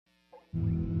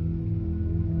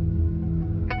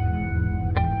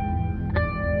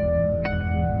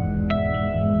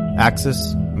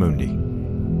Axis Mundi.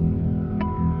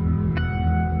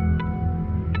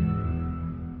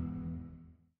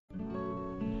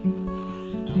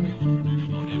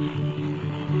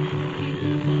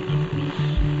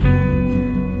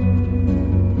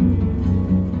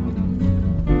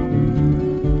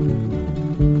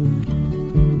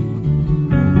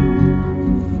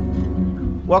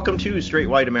 Welcome to Straight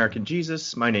White American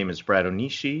Jesus. My name is Brad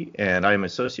Onishi, and I am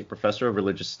Associate Professor of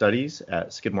Religious Studies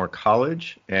at Skidmore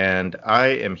College. And I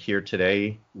am here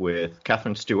today with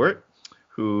Katherine Stewart,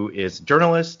 who is a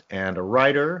journalist and a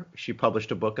writer. She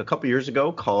published a book a couple years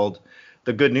ago called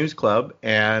The Good News Club,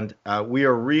 and we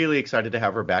are really excited to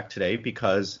have her back today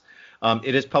because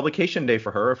it is publication day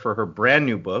for her brand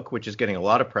new book, which is getting a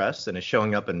lot of press and is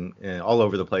showing up in all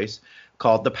over the place,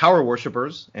 called The Power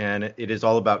Worshippers, and it is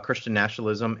all about Christian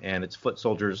nationalism and its foot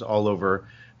soldiers all over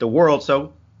the world.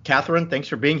 So, Katherine, thanks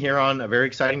for being here on a very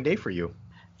exciting day for you.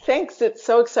 Thanks. It's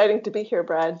so exciting to be here,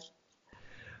 Brad.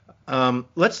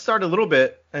 Let's start a little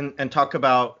bit and talk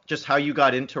about just how you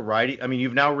got into writing. I mean,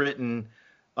 you've now written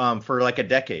for like a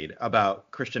decade about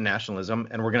Christian nationalism,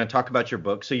 and we're going to talk about your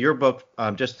book. So your book,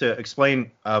 just to explain,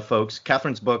 folks,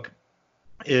 Katherine's book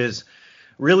is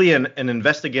really an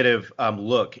investigative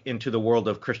look into the world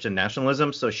of Christian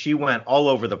nationalism. So she went all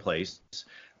over the place,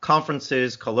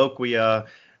 conferences, colloquia,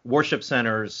 worship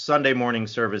centers, Sunday morning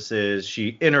services. She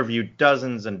interviewed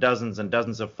dozens and dozens and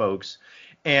dozens of folks.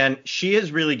 And she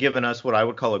has really given us what I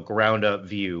would call a ground up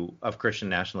view of Christian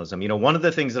nationalism. You know, one of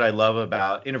the things that I love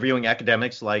about interviewing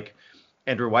academics like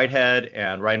Andrew Whitehead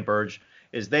and Ryan Burge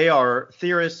is they are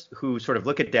theorists who sort of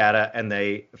look at data and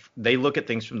they look at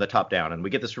things from the top down, and we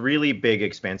get this really big,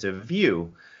 expansive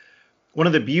view. One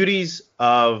of the beauties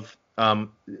of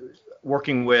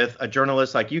working with a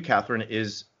journalist like you, Katherine,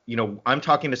 is, you know, I'm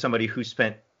talking to somebody who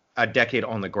spent a decade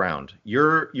on the ground.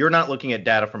 You're not looking at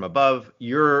data from above.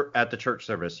 You're at the church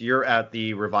service. You're at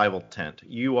the revival tent.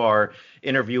 You are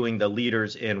interviewing the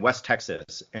leaders in West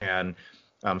Texas and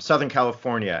Southern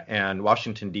California and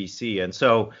Washington, D.C. And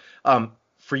so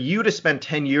for you to spend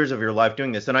 10 years of your life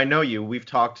doing this, and I know you, we've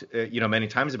talked, many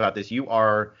times about this, you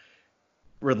are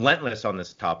relentless on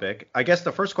this topic. I guess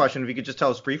the first question, if you could just tell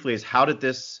us briefly, is how did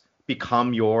this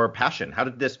become your passion? How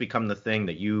did this become the thing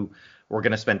that you were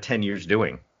going to spend 10 years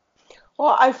doing?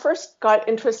 Well, I first got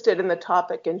interested in the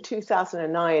topic in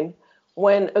 2009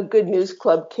 when a Good News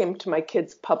Club came to my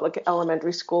kids' public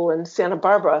elementary school in Santa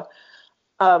Barbara.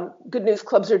 Good News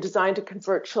Clubs are designed to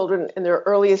convert children in their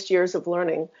earliest years of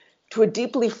learning to a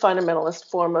deeply fundamentalist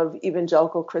form of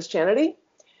evangelical Christianity.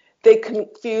 They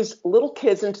confuse little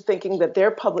kids into thinking that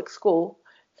their public school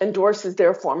endorses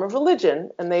their form of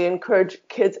religion, and they encourage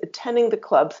kids attending the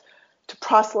clubs to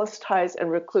proselytize and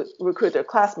recruit their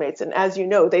classmates. And as you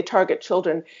know, they target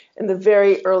children in the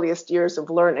very earliest years of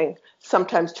learning,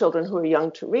 sometimes children who are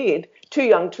too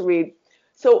young to read.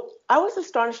 So I was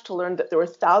astonished to learn that there were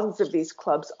thousands of these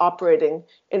clubs operating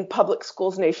in public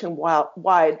schools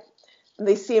nationwide.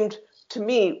 They seemed to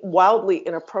me wildly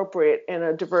inappropriate in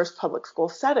a diverse public school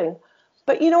setting.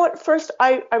 But you know what? First,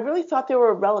 I really thought they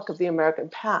were a relic of the American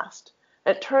past.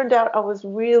 It turned out I was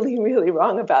really, really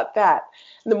wrong about that.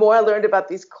 And the more I learned about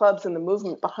these clubs and the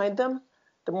movement behind them,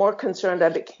 the more concerned I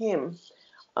became.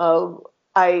 I'm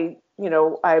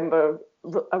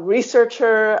a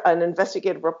researcher, an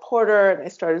investigative reporter, and I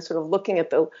started sort of looking at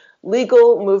the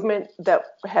legal movement that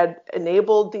had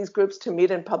enabled these groups to meet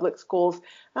in public schools.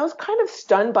 And I was kind of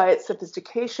stunned by its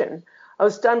sophistication. I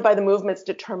was stunned by the movement's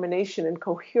determination and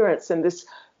coherence and this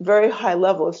very high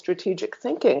level of strategic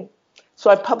thinking. So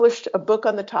I published a book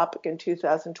on the topic in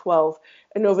 2012,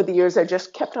 and over the years I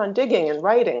just kept on digging and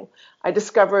writing. I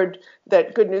discovered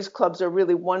that Good News Clubs are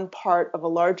really one part of a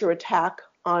larger attack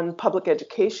on public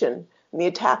education. And the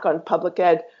attack on public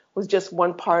ed was just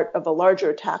one part of a larger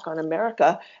attack on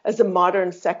America as a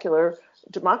modern secular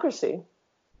democracy.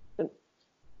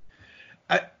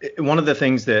 One of the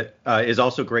things that is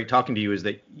also great talking to you is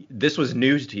that this was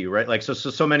news to you, right? Like,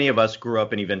 so many of us grew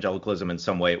up in evangelicalism in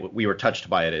some way. We were touched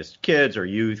by it as kids or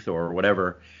youth or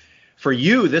whatever. For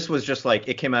you, this was just like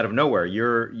it came out of nowhere.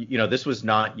 This was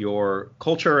not your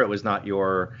culture. It was not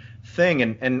your thing.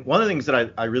 And one of the things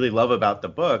that I really love about the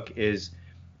book is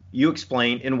you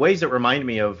explain in ways that remind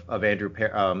me of Andrew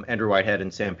Whitehead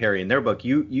and Sam Perry in their book.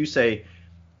 You say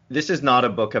this is not a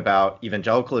book about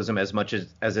evangelicalism as much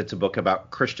as it's a book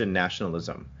about Christian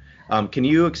nationalism. Can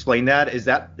you explain that? Is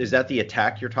that the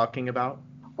attack you're talking about?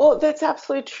 Well, that's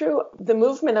absolutely true. The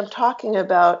movement I'm talking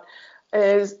about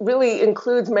really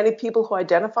includes many people who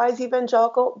identify as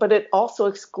evangelical, but it also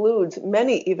excludes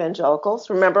many evangelicals.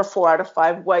 Remember, 4 out of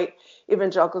 5 white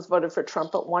evangelicals voted for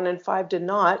Trump, but 1 in 5 did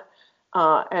not.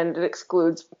 and it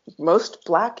excludes most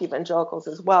Black evangelicals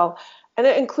as well. And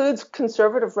it includes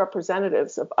conservative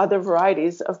representatives of other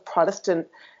varieties of Protestant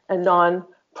and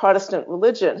non-Protestant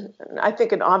religion. And I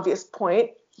think an obvious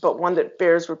point, but one that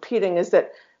bears repeating, is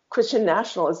that Christian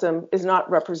nationalism is not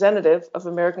representative of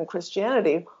American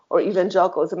Christianity or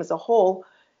evangelicalism as a whole.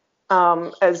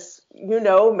 As you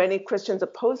know, many Christians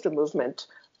oppose the movement.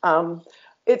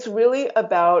 It's really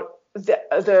about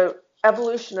the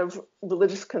evolution of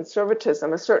religious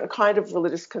conservatism, a certain kind of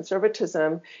religious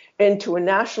conservatism, into a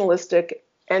nationalistic,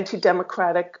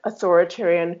 anti-democratic,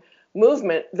 authoritarian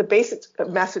movement. The basic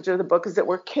message of the book is that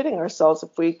we're kidding ourselves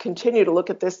if we continue to look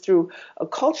at this through a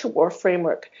culture war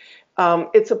framework.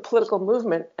 It's a political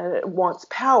movement and it wants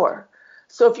power.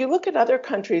 So if you look at other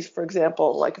countries, for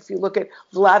example, like if you look at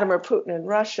Vladimir Putin in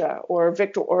Russia or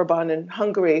Viktor Orban in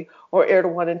Hungary or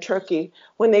Erdogan in Turkey,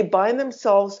 when they bind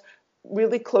themselves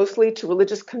really closely to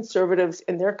religious conservatives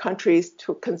in their countries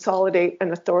to consolidate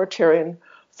an authoritarian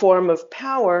form of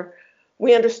power,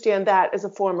 we understand that as a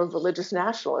form of religious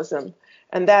nationalism.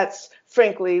 And that's,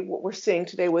 frankly, what we're seeing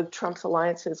today with Trump's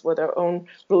alliances with our own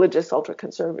religious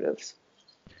ultra-conservatives.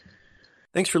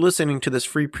 Thanks for listening to this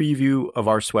free preview of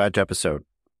our Swag episode.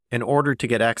 In order to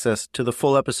get access to the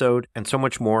full episode and so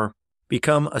much more,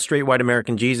 become a Straight White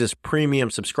American Jesus premium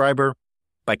subscriber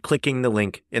by clicking the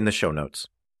link in the show notes.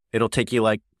 It'll take you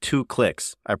like 2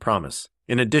 clicks, I promise.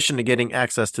 In addition to getting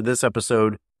access to this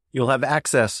episode, you'll have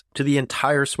access to the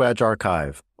entire Swag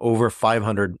archive, over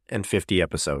 550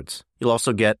 episodes. You'll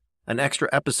also get an extra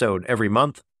episode every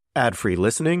month, ad-free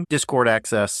listening, Discord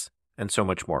access, and so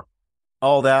much more.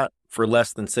 All that for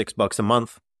less than $6 a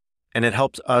month, and it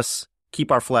helps us keep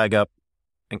our flag up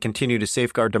and continue to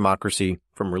safeguard democracy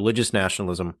from religious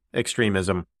nationalism,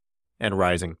 extremism, and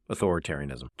rising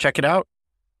authoritarianism. Check it out.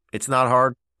 It's not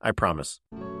hard, I promise.